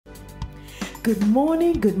Good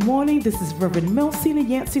morning, good morning. This is Reverend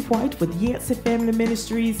Melcina.white with Yancey Family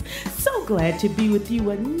Ministries. So glad to be with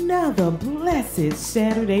you another blessed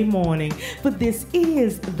Saturday morning. For this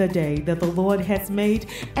is the day that the Lord has made,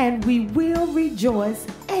 and we will rejoice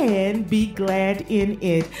and be glad in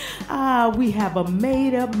it. We have a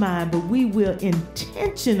made-up mind, but we will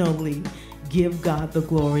intentionally give God the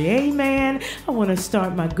glory. Amen. I want to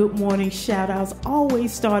start my good morning shout outs,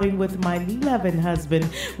 always starting with my loving husband,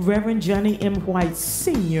 Reverend Johnny M. White,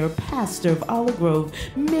 Senior Pastor of Olive Grove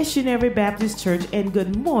Missionary Baptist Church, and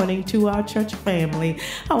good morning to our church family.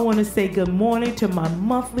 I want to say good morning to my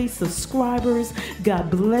monthly subscribers.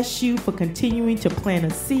 God bless you for continuing to plant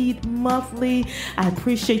a seed monthly. I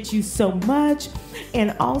appreciate you so much.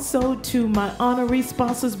 And also to my honorary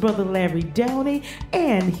sponsors, Brother Larry Downey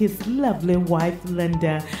and his lovely wife,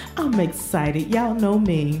 Linda. I'm excited. Y'all know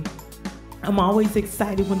me. I'm always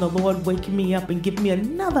excited when the Lord wakes me up and gives me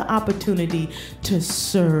another opportunity to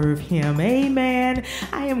serve Him. Amen.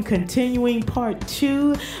 I am continuing part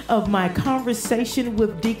 2 of my conversation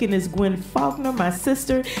with Deaconess Gwen Faulkner, my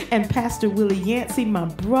sister, and Pastor Willie Yancey, my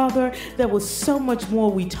brother. There was so much more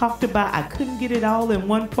we talked about. I couldn't get it all in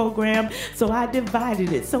one program, so I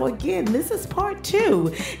divided it. So again, this is part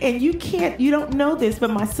 2. And you don't know this, but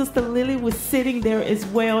my sister Lily was sitting there as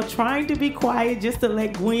well, trying to be quiet just to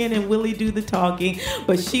let Gwen and Willie do the talking,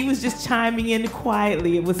 but she was just chiming in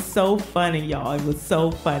quietly. It was so funny, y'all. It was so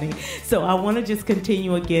funny. So I want to just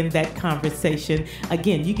continue again that conversation.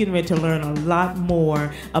 Again, you're getting ready to learn a lot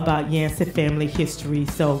more about Yancey family history.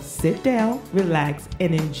 So sit down, relax,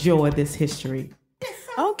 and enjoy this history.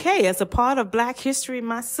 Okay, as a part of Black History,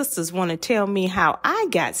 my sisters want to tell me how I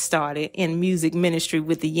got started in music ministry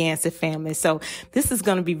with the Yancey family. So this is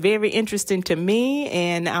going to be very interesting to me,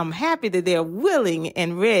 and I'm happy that they're willing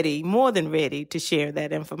and ready, more than ready, to share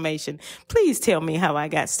that information. Please tell me how I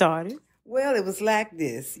got started. Well, it was like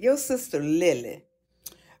this. Your sister Lily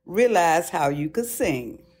realized how you could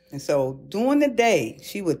sing. And so during the day,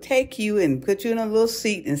 she would take you and put you in a little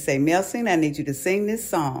seat and say, Melcina, I need you to sing this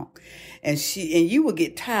song. And you would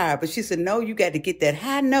get tired, but she said, no, you got to get that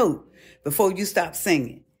high note before you stop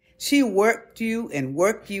singing. She worked you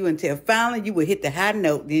until finally you would hit the high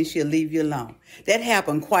note, then she'll leave you alone. That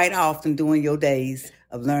happened quite often during your days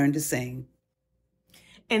of learning to sing.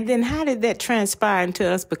 And then how did that transpire into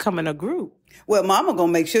us becoming a group? Well, Mama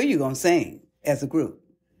gonna make sure you're gonna sing as a group.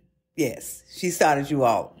 Yes, she started you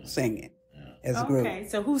all singing as a group. Okay,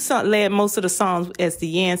 so who led most of the songs as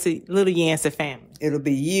the little Yancey family? It'll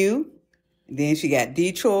be you. Then she got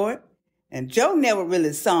Detroit. And Joe never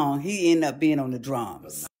really sung. He ended up being on the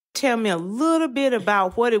drums. Tell me a little bit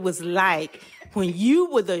about what it was like when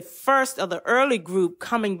you were the first of the early group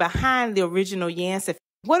coming behind the original Yancey.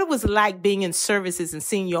 What it was like being in services and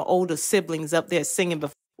seeing your older siblings up there singing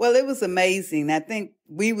before. Well, it was amazing. I think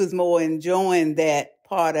we was more enjoying that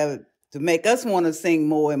part of it to make us want to sing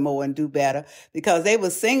more and more and do better, because they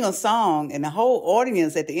would sing a song and the whole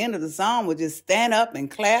audience at the end of the song would just stand up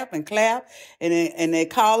and clap, and they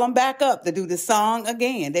call them back up to do the song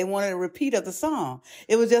again. They wanted a repeat of the song.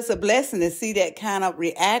 It was just a blessing to see that kind of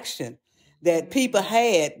reaction that people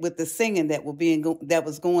had with the singing that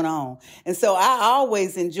was going on. And so I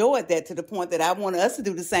always enjoyed that, to the point that I wanted us to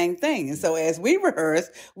do the same thing. And so as we rehearsed,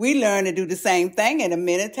 we learned to do the same thing. And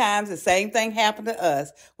many times the same thing happened to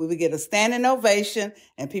us. We would get a standing ovation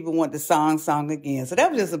and people want the song again. So that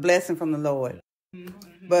was just a blessing from the Lord.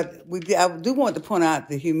 Mm-hmm. But I do want to point out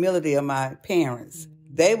the humility of my parents.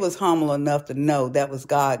 They was humble enough to know that was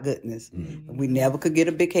God's goodness. Mm-hmm. We never could get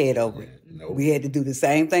a big head over it. Nope. We had to do the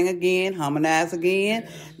same thing again, harmonize again. Yeah.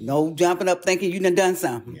 No jumping up thinking you done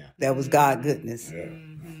something. Yeah. That was God's goodness. Yeah.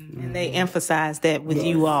 Mm-hmm. And they emphasized that with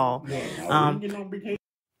you all.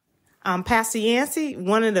 Pastor Yancey,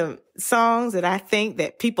 one of the songs that I think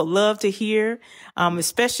that people love to hear,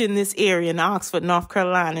 especially in this area, in Oxford, North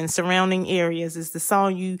Carolina, and surrounding areas, is the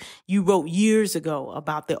song you wrote years ago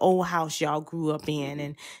about the old house y'all grew up in,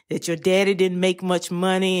 and that your daddy didn't make much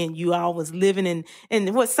money, and you all was living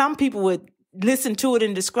in what some people would listen to it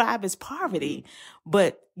and describe as poverty.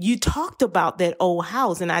 But you talked about that old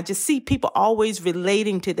house, and I just see people always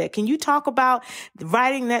relating to that. Can you talk about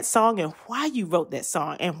writing that song and why you wrote that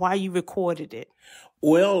song and why you recorded it?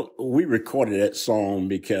 Well, we recorded that song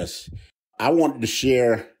because I wanted to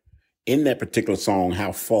share in that particular song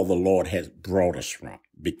how far the Lord has brought us from.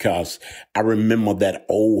 Because I remember that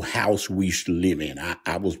old house we used to live in.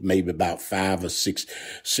 I was maybe about 5 or 6,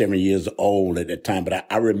 7 years old at that time. But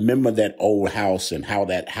I remember that old house and how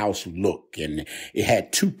that house looked. And it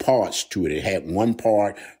had 2 parts to it. It had one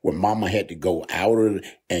part where Mama had to go out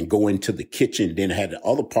and go into the kitchen. Then had the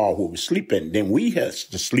other part where we sleep in. Then we had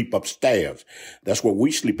to sleep upstairs. That's where we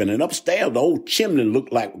sleep in. And upstairs, the old chimney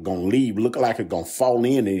looked like we're going to leave, looked like it's going to fall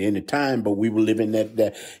in at any time, but we were living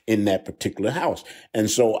in that particular house. And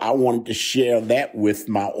so I wanted to share that with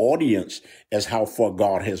my audience as how far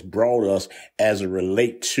God has brought us as it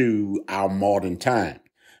relates to our modern time.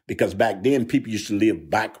 Because back then, people used to live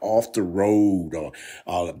back off the road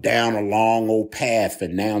or down a long old path.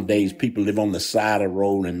 And nowadays, people live on the side of the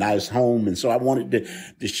road in a nice home. And so I wanted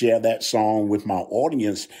to share that song with my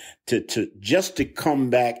audience to come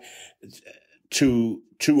back to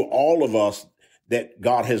all of us, that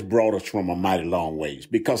God has brought us from a mighty long ways.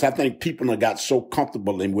 Because I think people have got so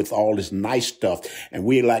comfortable and with all this nice stuff, and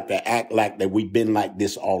we like to act like that we've been like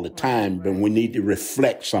this all the time, but we need to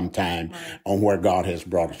reflect sometime on where God has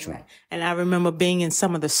brought us from. And I remember being in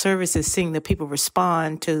some of the services, seeing the people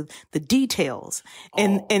respond to the details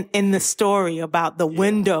and the story about the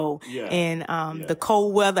window and the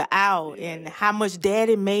cold weather out and how much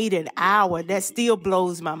Daddy made an hour. That still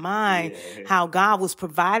blows my mind, how God was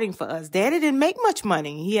providing for us. Daddy didn't make much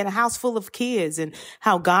money. He had a house full of kids, and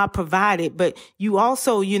how God provided. But you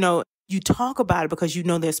also, you talk about it because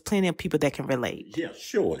there's plenty of people that can relate. Yeah,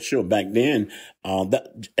 sure. Back then,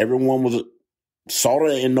 everyone was sort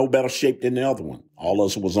of in no better shape than the other one. All of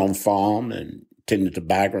us was on farm and tended to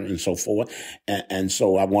background and so forth. And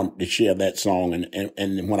so I wanted to share that song.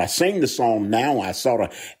 And when I sing the song now, I sort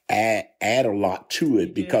of add a lot to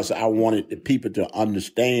it because I wanted the people to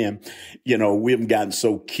understand, we haven't gotten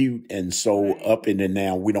so cute and so up in there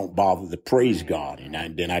now, we don't bother to praise God.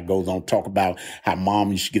 And then I goes on to talk about how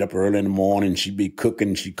Mom used to get up early in the morning, she'd be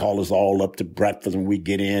cooking, she'd call us all up to breakfast when we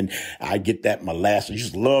get in. I get that molasses. I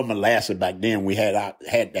used to love molasses back then. We had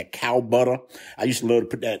that cow butter. I used to love to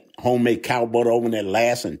put that homemade cow butter over in that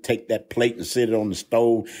lass and take that plate and sit it on the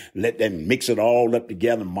stove, let that mix it all up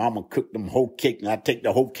together. Mama cooked them whole cake, and I take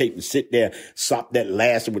the whole cake and sit there, sop that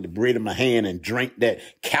last with the bread in my hand and drink that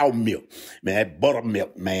cow milk, man, that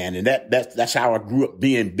buttermilk, man. And that's how I grew up,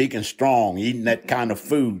 being big and strong, eating that kind of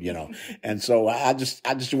food, And so I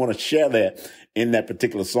just want to share that in that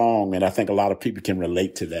particular song. And I think a lot of people can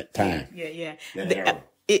relate to that time. Yeah.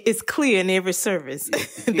 It's clear in every service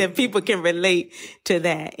that people can relate to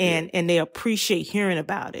that and they appreciate hearing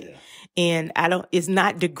about it. Yeah. And it's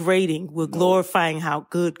not degrading. We're glorifying how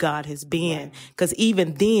good God has been. Because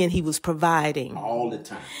even then he was providing. All the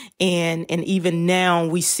time. And even now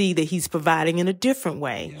we see that he's providing in a different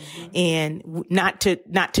way. Yeah. And not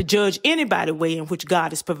to judge anybody's way in which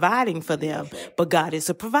God is providing for them, but God is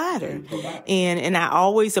a provider. And I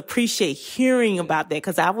always appreciate hearing about that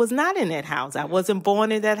because I was not in that house. I wasn't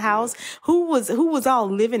born in that house. Who was all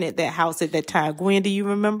living at that house at that time? Gwen, do you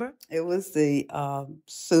remember? It was the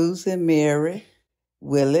Susan, Mary,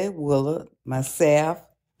 Willie, Willard, myself,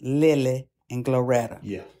 Lily, and Gloretta.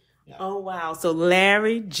 Yeah. Oh, wow. So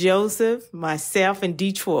Larry, Joseph, myself, and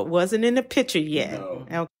Detroit wasn't in the picture yet. No.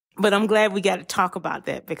 Okay. But I'm glad we got to talk about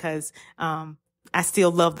that because I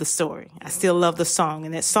still love the story. I still love the song.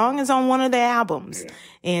 And that song is on one of the albums. Yeah.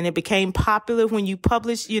 And it became popular when you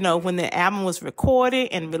published, when the album was recorded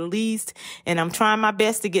and released. And I'm trying my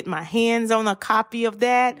best to get my hands on a copy of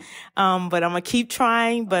that. But I'm going to keep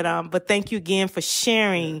trying. But thank you again for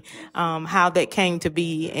sharing how that came to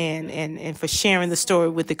be and for sharing the story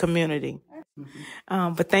with the community.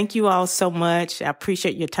 But thank you all so much. I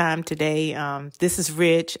appreciate your time today. This is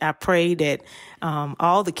rich. I pray that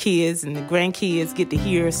all the kids and the grandkids get to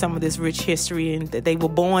hear some of this rich history and that they were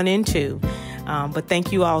born into. But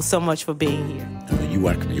thank you all so much for being here. You're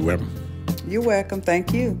welcome. You're welcome. You're welcome.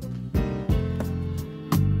 Thank you.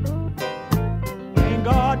 Ain't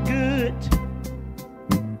God good?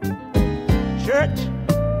 Church,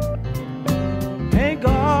 ain't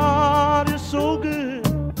God is so good?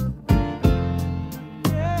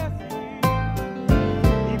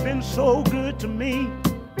 So good to me.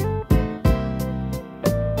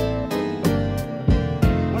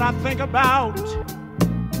 When I think about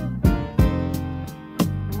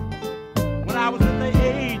when I was at the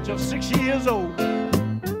age of 6 years old,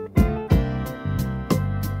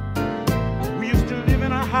 we used to live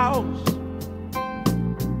in a house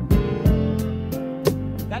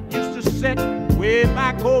that used to sit way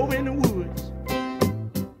back over in the woods.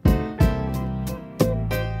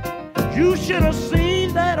 You should have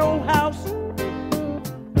seen that old house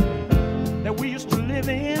that we used to live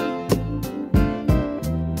in.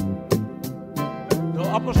 The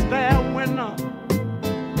upper stair window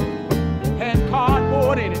had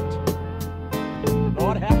cardboard in it.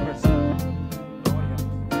 Lord have mercy. Lord have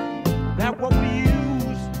mercy. That's what we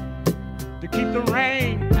used to keep the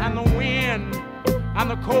rain and the wind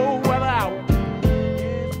and the cold weather out.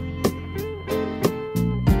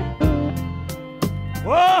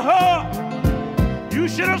 Oh, you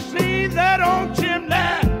should have seen that old chimney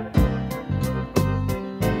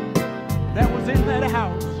that was in that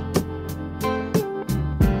house.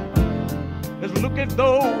 It looked as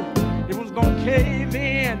though it was going to cave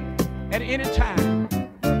in at any time.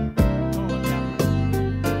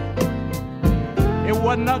 It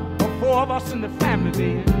wasn't but 4 of us in the family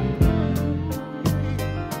then.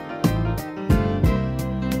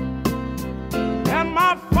 And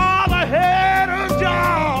my father had a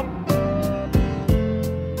job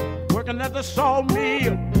working at the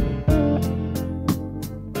sawmill.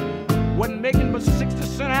 Wasn't making but 60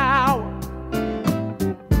 cents an hour.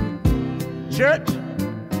 Church,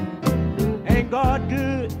 ain't God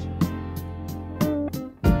good?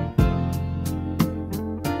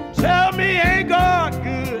 Tell me, ain't God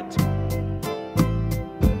good?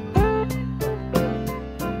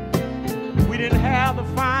 We didn't have the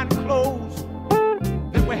fine clothes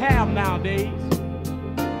that we have nowadays.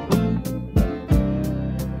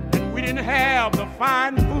 And we didn't have the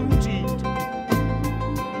fine food to eat.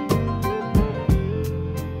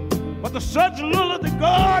 But the such little that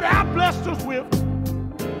God I blessed us with.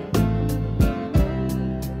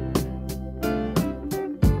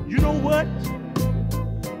 You know what?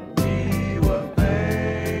 We were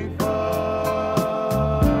thankful.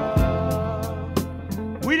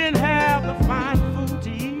 We didn't have the fine food to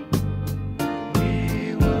eat.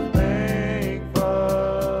 We were thankful.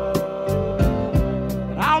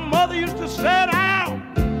 Our mother used to sit down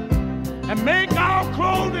and make our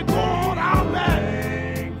clothes that go on our back.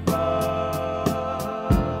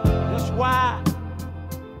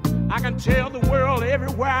 I can tell the world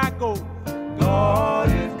everywhere I go, God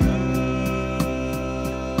is good.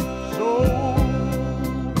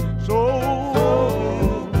 So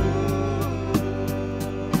good.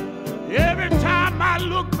 Every time I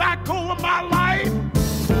look back over my life,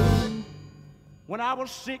 when I was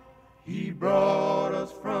sick, He brought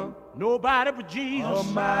us from nobody but Jesus. A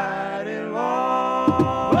mighty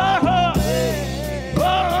long way.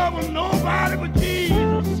 Oh, was nobody but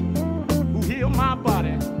Jesus who healed my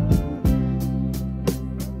body.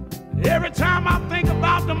 Every time I think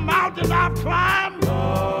about the mountains I've climbed,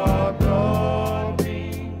 God brought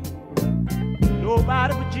me.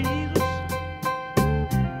 Nobody but Jesus.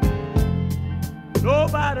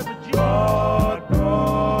 Nobody but Jesus. God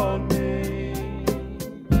brought me.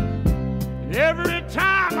 And every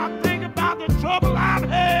time I think about the trouble I've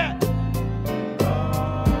had,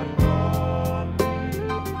 God brought me.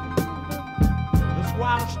 That's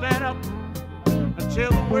why I stand up and tell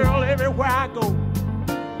the world everywhere I go,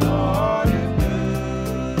 God is good.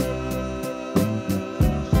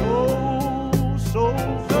 So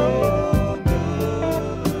good.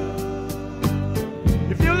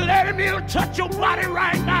 If you let Him, He'll touch your body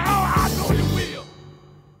right now. I know He will.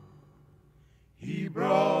 He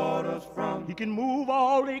brought us from. He can move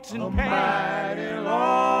all aches and pains. Mighty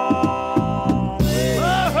long way.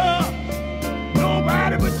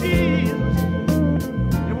 Nobody but Jesus.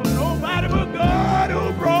 There was nobody but God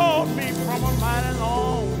who brought me from a mighty long.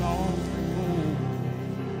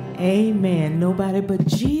 Amen. Nobody but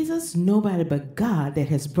Jesus, nobody but God that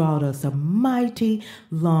has brought us a mighty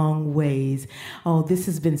long ways. Oh, this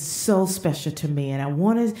has been so special to me, and I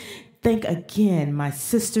want to thank again my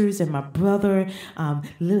sisters and my brother,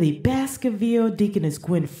 Lily Baskerville, Deaconess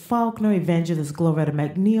Gwen Faulkner, Evangelist Gloretta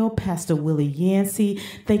McNeil, Pastor Willie Yancey.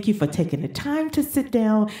 Thank you for taking the time to sit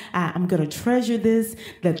down. I'm going to treasure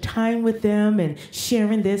the time with them and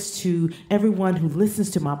sharing this to everyone who listens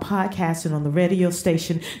to my podcast and on the radio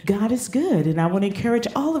station. God is good, and I want to encourage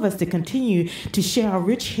all of us to continue to share our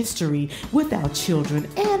rich history with our children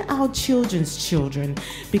and our children's children,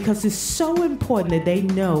 because it's so important that they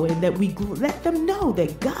know and that we let them know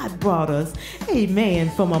that God brought us, amen,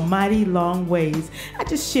 from a mighty long ways. I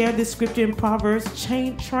just shared this scripture in Proverbs,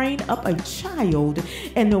 train up a child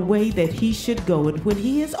in the way that he should go, and when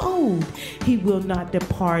he is old, he will not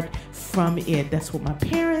depart from it. That's what my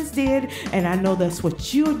parents did, and I know that's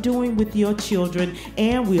what you're doing with your children,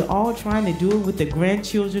 and we're all trying to do it with the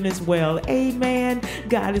grandchildren as well. Amen.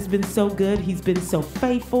 God has been so good. He's been so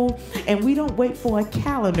faithful, and we don't wait for a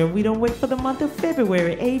calendar. We don't wait for the month of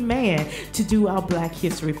February, amen, to do our Black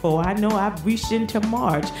History for. I know I've reached into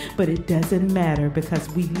March, but it doesn't matter because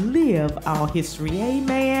we live our history,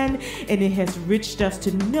 amen, and it has reached us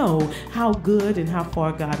to know how good and how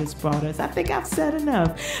far God has brought us. I think I've said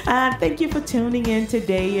enough. Thank you for tuning in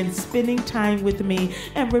today and spending time with me,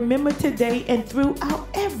 and remember today and throughout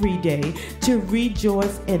every day to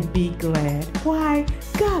rejoice and be glad. Why?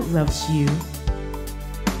 God loves you.